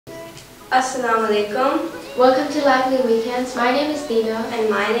Assalamu alaikum. Welcome to Lively Weekends. My name is Dina. And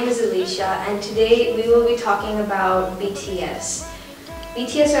my name is Alicia, and today we will be talking about BTS.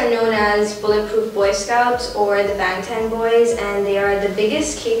 BTS are known as Bulletproof Boy Scouts or the Bangtan Boys, and they are the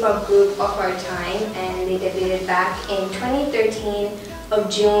biggest K-pop group of our time, and they debuted back in 2013 of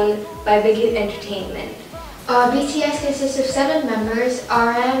June by Big Hit Entertainment. BTS consists of 7 members: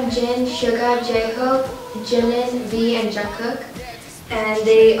 RM, Jin, Suga, J-Hope, Jimin, V, and Jungkook. And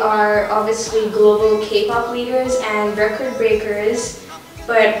they are obviously global K-pop leaders and record breakers,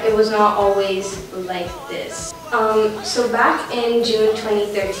 but it was not always like this. So back in June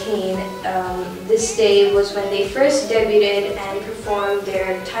 2013, this day was when they first debuted and performed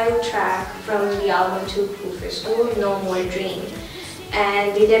their title track from the album Too Cool for School, No More Dream.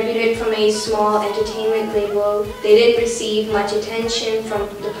 And they debuted from a small entertainment label. They didn't receive much attention from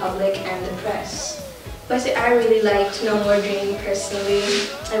the public and the press. But I really liked No More Dream personally.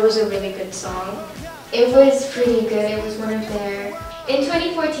 It was a really good song. It was pretty good. It was one of their... In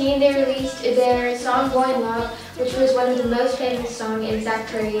 2014, they released their song Boy in Love, which was one of the most famous songs in South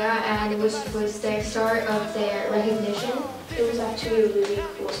Korea, and it was their start of their recognition. It was actually a really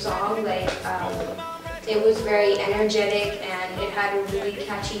cool song. It was very energetic and it had a really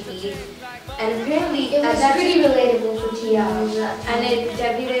catchy beat. And apparently it was pretty relatable for TI. And it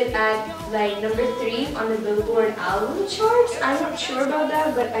debuted at number 3 on the Billboard album charts. I'm not sure about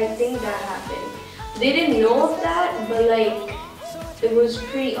that, but I think that happened. They didn't know of that, but it was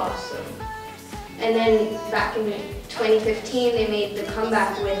pretty awesome. And then back in 2015, they made the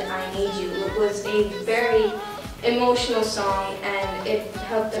comeback with I Need You. It was a very emotional song, and it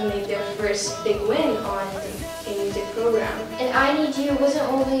helped them make their first big win on a music program. And I Need You wasn't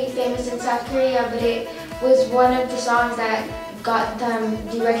only famous in South Korea, but it was one of the songs that got them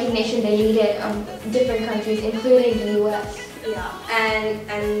the recognition they needed in different countries, including the US. Yeah,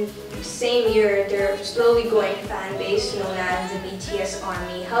 and same year, their slowly growing fan base known as the BTS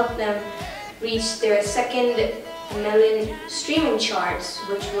Army helped them reach their second million streaming charts,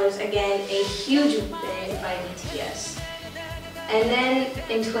 which was again a huge win by BTS. And then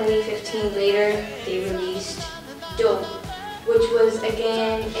in 2015 later, they released Dope, which was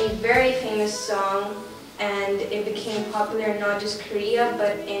again a very famous song, and it became popular in not just Korea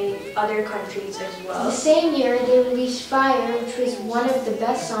but in other countries as well. The same year, they released Fire, which was one of the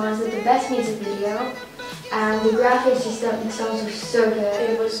best songs with the best music video. And the graphics just themselves were so good.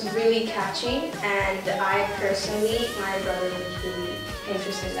 It was really catchy, and I personally, my brother was really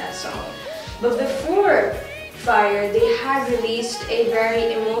interested in that song. But before Fire, they had released a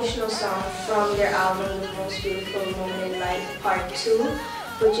very emotional song from their album, The Most Beautiful Moment in Life Part 2,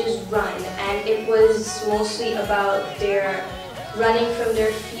 which is Run. And it was mostly about their running from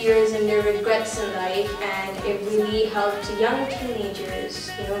their fears and their regrets in life, and it really helped young teenagers,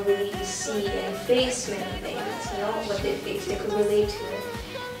 really see and face many things, what they face, they could relate to it.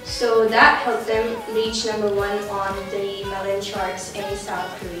 So that helped them reach number 1 on the melon charts in South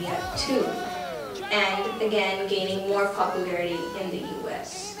Korea too, and again gaining more popularity in the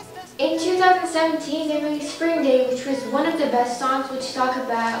US. In 2017, they released Spring Day, which was one of the best songs, which talk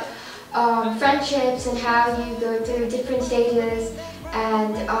about friendships and how you go through different stages,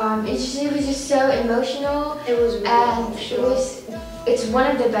 and it was just so emotional. It was really emotional. It's one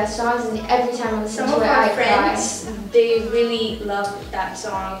of the best songs, and every time I listen to it, I cry. Some of our friends, they really loved that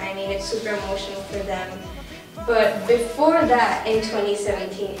song. I mean, it's super emotional for them. But before that, in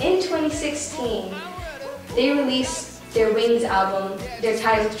 2016, they released their Wings album, their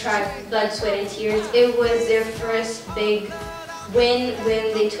title track, Blood, Sweat and Tears. It was their first big win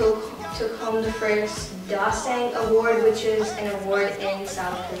when they took home the first Dasang Award, which is an award in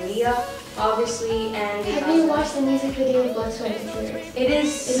South Korea, obviously. And have you watched the music video of Blood, Sweat and Tears? It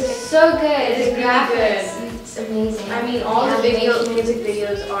is so good. It is really good. It's amazing. I mean, all the music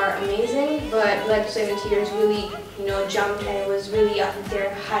videos are amazing, but Blood, Sweat and Tears really, jumped, and it was really at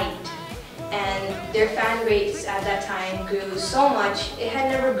their height. And their fan base at that time grew so much. It had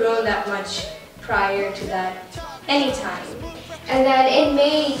never grown that much prior to that any time. And then in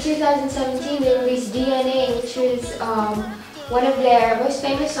May 2017, they released DNA, which was one of their most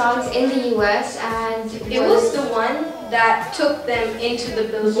famous songs in the US, and it was the one that took them into the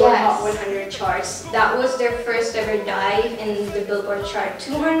Billboard Hot 100 charts. That was their first ever dive in the Billboard chart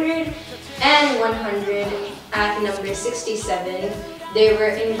 200 and 100 at number 67. They were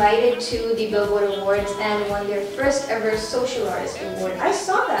invited to the Billboard Awards and won their first ever Social Artist Award. I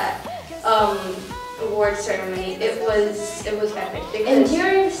saw that award ceremony. It was epic. And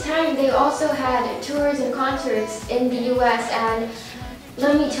during this time, they also had tours and concerts in the US, and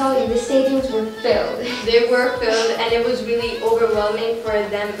let me tell you, the stadiums were filled. They were filled, and it was really overwhelming for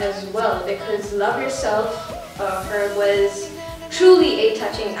them as well, because Love Yourself was truly a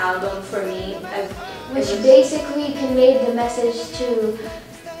touching album for me. Which basically conveyed the message to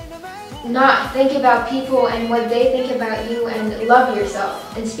not think about people and what they think about you, and love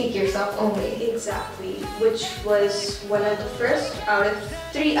yourself and speak yourself only. Exactly, which was one of the first out of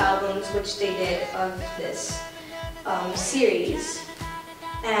 3 albums which they did of this series.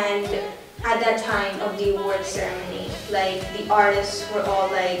 And at that time of the award ceremony, like, the artists were all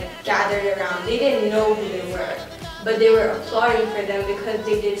like gathered around. They didn't know who they were, but they were applauding for them because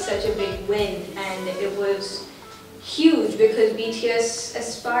they did such a big win, and it was huge because BTS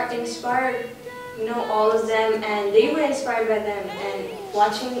inspired, you know, all of them, and they were inspired by them, and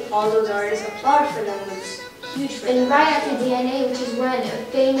watching all those artists applaud for them was huge for them. And right after DNA, which is when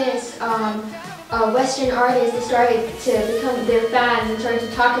famous Western artists started to become their fans and started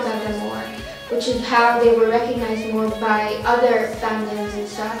to talk about them more, which is how they were recognized more by other fandoms and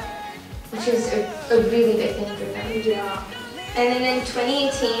stuff, which is a really big thing for them. Yeah. And then in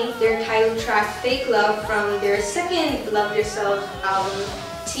 2018, their title track Fake Love from their second Love Yourself album,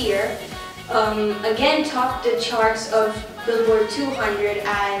 Tear, again topped the charts of Billboard 200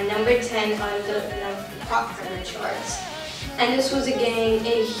 at number 10 on the Pop 100 charts. And this was again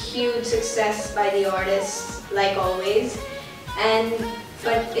a huge success by the artists, like always.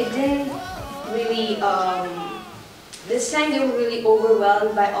 But it didn't really, this time they were really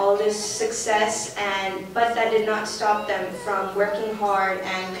overwhelmed by all this success, but that did not stop them from working hard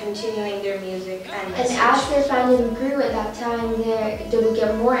and continuing their music and message. And as their fandom grew at that time, they would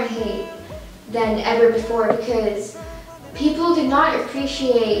get more hate than ever before, because people did not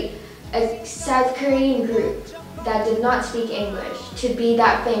appreciate a South Korean group that did not speak English to be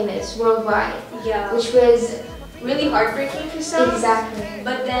that famous worldwide. Yeah. Which was really heartbreaking for some. Exactly.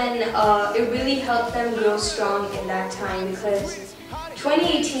 But then it really helped them grow strong in that time, because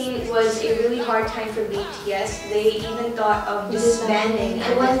 2018 was a really hard time for BTS. They even thought of disbanding.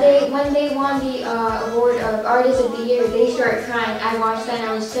 And when they won the award of Artist of the Year, they started crying. I watched that and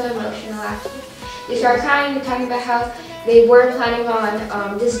I was so emotional after. They started crying and talking about how they were planning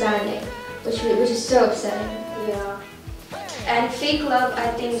on disbanding, which is so upsetting. Yeah. And Fake Love,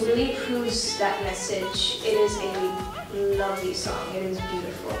 I think, really proves that message. It is a lovely song. It is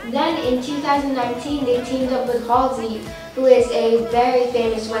beautiful. Then in 2019, they teamed up with Halsey, who is a very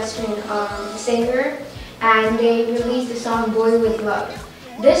famous Western singer, and they released the song Boy With Love.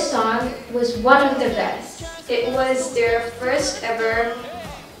 This song was one of the best. It was their first ever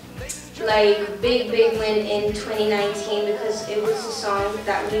big win in 2019, because it was a song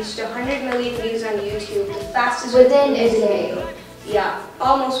that reached 100 million views on YouTube, the fastest within a day. Yeah,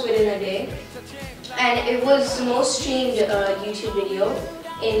 almost within a day. And it was the most streamed YouTube video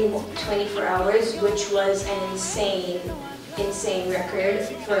in 24 hours, which was an insane record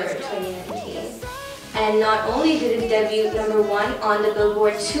for 2019. And not only did it debut #1 on the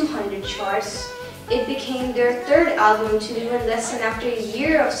Billboard 200 charts, it became their 3rd album to do in less than after a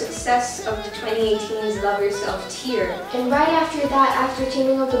year of success of the 2018's Love Yourself Tear. And right after that, after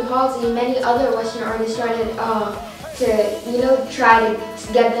teaming up with Halsey, many other Western artists started to, try to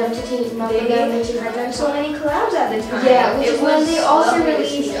get them to team up with them. They had done so many collabs at the time. Yeah, which is when they also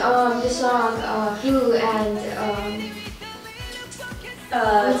released the song Who and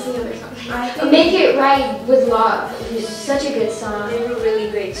what's the other song? Make It Right With Love, which is such a good song. They were really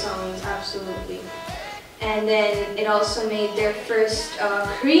great songs, absolutely. And then it also made their first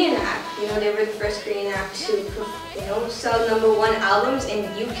Korean act. They were the first Korean act to, sell #1 albums in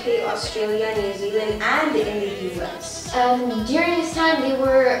UK, Australia, New Zealand, and in the US. And during this time, they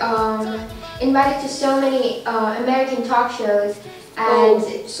were invited to so many American talk shows. And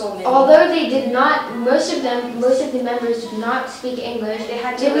so many. Although they did not, most of the members did not speak English. They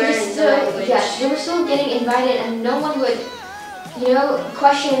had to learn the language. Yes, they were still getting invited, and no one would,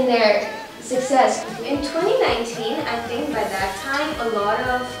 question their success. In 2019, I think by that time, a lot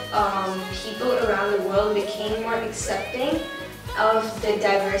of people around the world became more accepting of the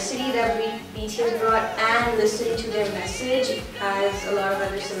diversity that BTS brought and listened to their message as a lot of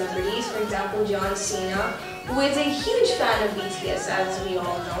other celebrities. For example, John Cena, who is a huge fan of BTS, as we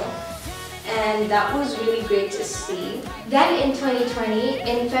all know. And that was really great to see. Then in 2020,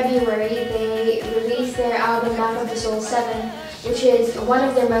 in February, they released their album Map of the Soul 7, which is one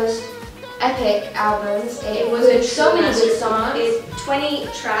of their most epic albums. It was so many good songs. It's 20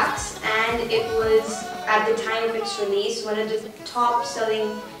 tracks, and it was, at the time of its release, one of the top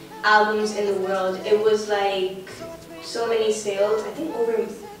selling albums in the world. It was like so many sales, I think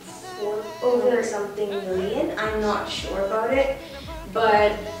over something million. I'm not sure about it,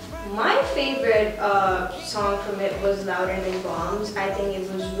 But my favorite song from it was Louder Than Bombs. I think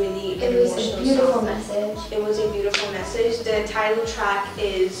it was really an It was emotional a beautiful song. message. It was a beautiful message. The title track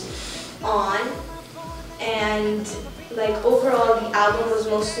is On, and like overall the album was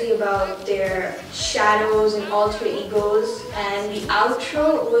mostly about their shadows and alter egos, and the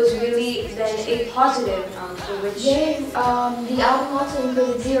outro was really then a positive outro, which The album also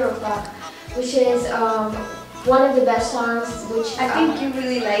included Zero Clock, which is one of the best songs. Which I think you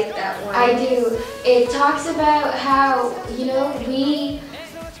really like that one. I do. It talks about how, you know, we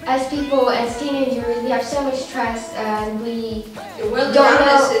as people, as teenagers, we have so much stress and we The world don't around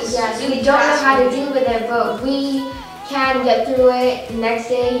know. us is Yes, really we don't know how to fast-moving. deal with it, but we can get through it. The next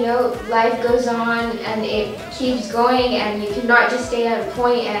day, you know, life goes on and it keeps going, and you cannot just stay at a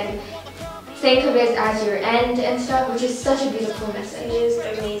point and think of it as your end and stuff, which is such a beautiful It message. is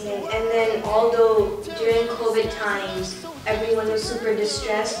amazing. And then although during COVID times everyone was super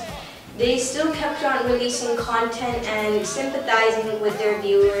distressed, they still kept on releasing content and sympathizing with their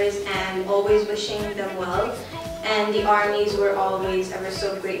viewers and always wishing them well. And the armies were always ever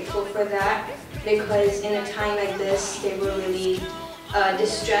so grateful for that, because in a time like this they were really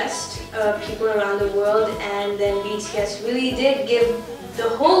distressed, people around the world, and then BTS really did give the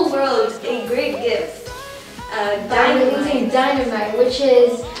whole world a great gift. By releasing Dynamite, which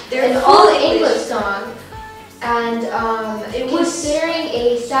is They're an all all English English. song, and It was- considering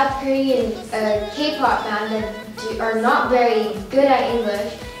a South Korean K-pop band that are not very good at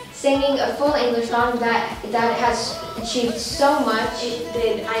English, singing a full English song that has achieved so much. It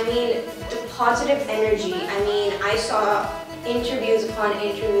did. I mean, the positive energy. I mean, I saw interviews upon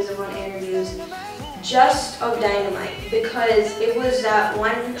interviews upon interviews just of Dynamite, because it was that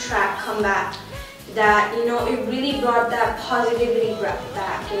one track, Comeback, that, you know, it really brought that positivity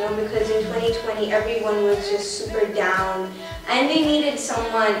back, you know, because in 2020 everyone was just super down and they needed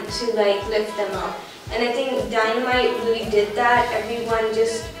someone to like lift them up. And I think Dynamite really did that. Everyone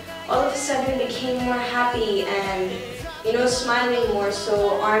just all of a sudden became more happy and, you know, smiling more.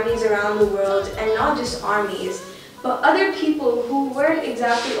 So armies around the world, and not just armies, but other people who weren't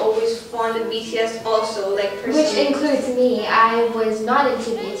exactly always fond of BTS also, like personally. Which includes me. I was not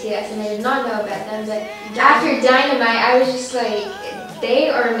into BTS and I did not know about them, but after Dynamite, I was just like,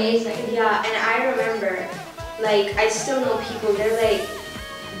 they are amazing. Yeah, and I remember, like, I still know people, they're like,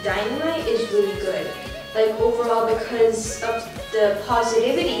 Dynamite is really good. Like, overall, because of the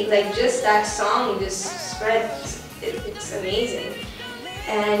positivity, like, just that song just spreads, it's amazing.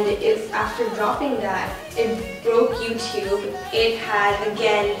 And if after dropping that, it broke YouTube, it had,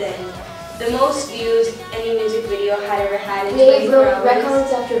 again, then the most views any music video had ever had in They 24 broke hours.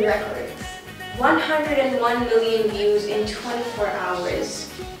 records after records. 101 million views in 24 hours.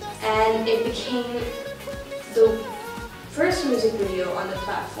 And it became the first music video on the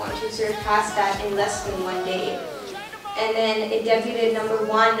platform to surpass that in less than 1 day. And then it debuted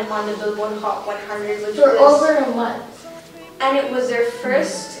 #1 on the Billboard Hot 100, which For was over a month. and it was their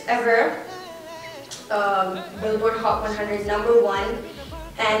first ever Billboard Hot 100 #1,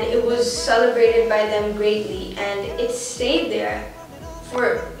 and it was celebrated by them greatly, and it stayed there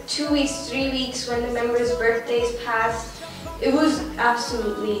for 2 weeks, 3 weeks when the members' birthdays passed. It was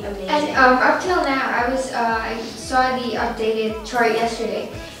absolutely amazing. And up till now, I saw the updated chart yesterday.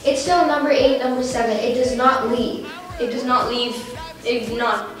 It's still #8, #7. It does not leave. It does not leave, it did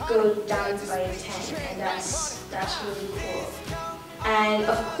not go down by a 10, and that's really cool. And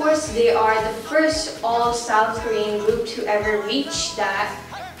of course they are the first all South Korean group to ever reach that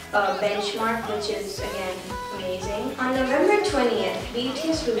benchmark, which is again amazing. On November 20th,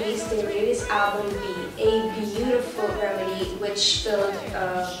 BTS released their latest album B, a beautiful remedy which filled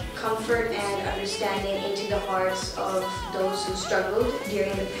comfort and understanding into the hearts of those who struggled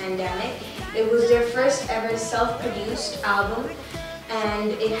during the pandemic. It was their first ever self-produced album,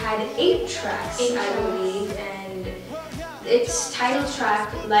 and it had 8 tracks, I believe, and its title track,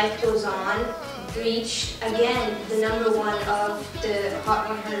 Life Goes On, reached again the #1 of the Hot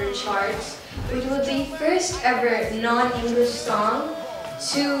 100 charts, which was the first ever non-English song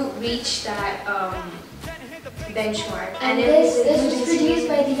to reach that benchmark. And it this was produced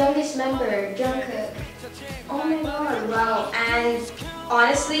by the youngest member, Jungkook. Oh my god, wow. And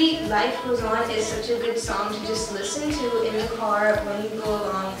honestly, Life Goes On is such a good song to just listen to in the car when you go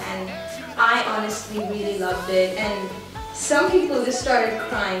along, and I honestly really loved it. And some people just started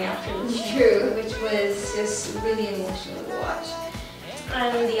crying after listening to it, which was just really emotional to watch.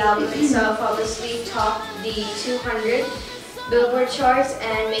 And the album itself obviously topped the 200 Billboard charts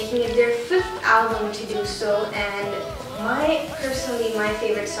and making it their 5th album to do so. And personally, my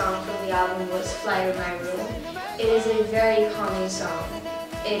favorite song from the album was Fly to My Room. It is a very calming song.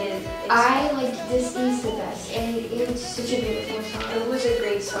 I like This Is the Best, and it was such a beautiful song. It was a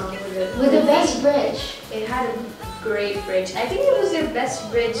great song with the best bridge. It had a great bridge. I think it was their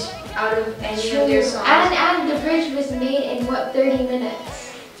best bridge out of any of their songs. And the bridge was made in what, 30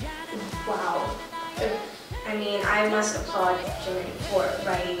 minutes? Wow. I mean, I must applaud Jimin for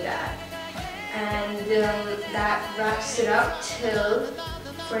writing that. And that wraps it up till,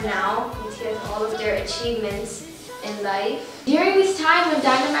 for now, BTS all of their achievements in life. During this time when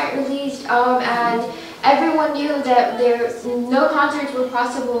Dynamite released and everyone knew that no concerts were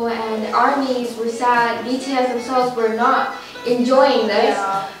possible and ARMYs were sad, BTS themselves were not enjoying this,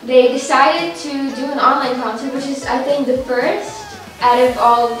 they decided to do an online concert, which is I think the first out of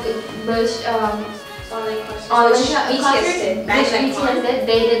all most online concerts which BTS did.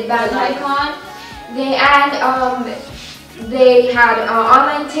 They did Bangtan. They had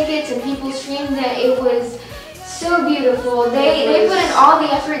online tickets and people streamed it. It was so beautiful. They put in all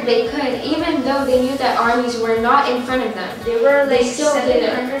the effort they could, even though they knew that ARMYs were not in front of them. There were like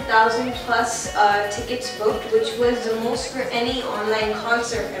 700,000 plus tickets booked, which was the most for any online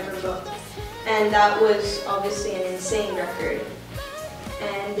concert ever booked. And that was obviously an insane record.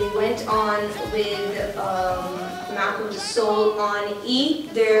 And they went on with Map of the Soul on E,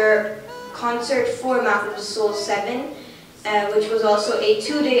 their concert for Map of the Soul 7, which was also a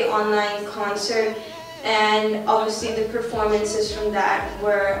 2-day online concert. And obviously the performances from that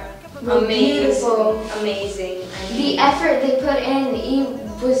were beautiful. Amazing. I mean, the effort they put in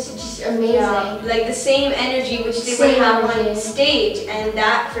was just amazing. Yeah, like the same energy which they would have on stage, and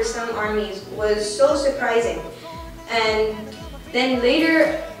that for some ARMYs was so surprising. And then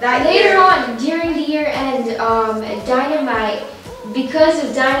later on, during the year end, Dynamite, because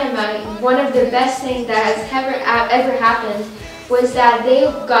of Dynamite, one of the best things that has ever happened was that they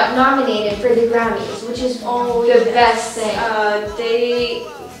got nominated for the Grammys, which is the best thing. They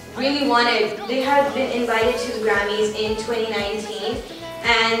really wanted, they had been invited to the Grammys in 2019,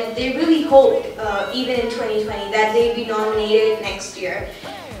 and they really hoped, even in 2020, that they'd be nominated next year.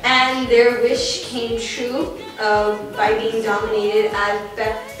 And their wish came true by being nominated as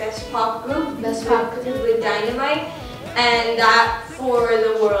Best Pop Group with Dynamite, and that for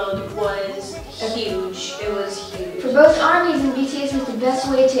the world was huge. It was huge. For both ARMYs and BTS, was the best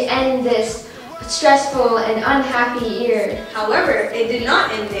way to end this stressful and unhappy year. However, it did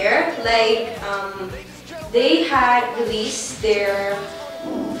not end there. Like, they had released their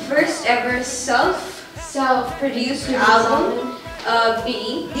first ever self-produced album,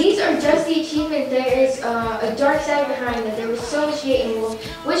 B. These are just the achievements. There is a dark side behind it. There was so much hate,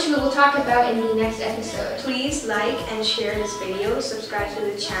 which we will talk about in the next episode. Please like and share this video, subscribe to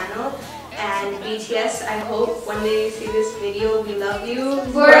the channel, and BTS, I hope one day you see this video. We love you.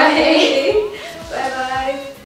 Bye. Bye bye.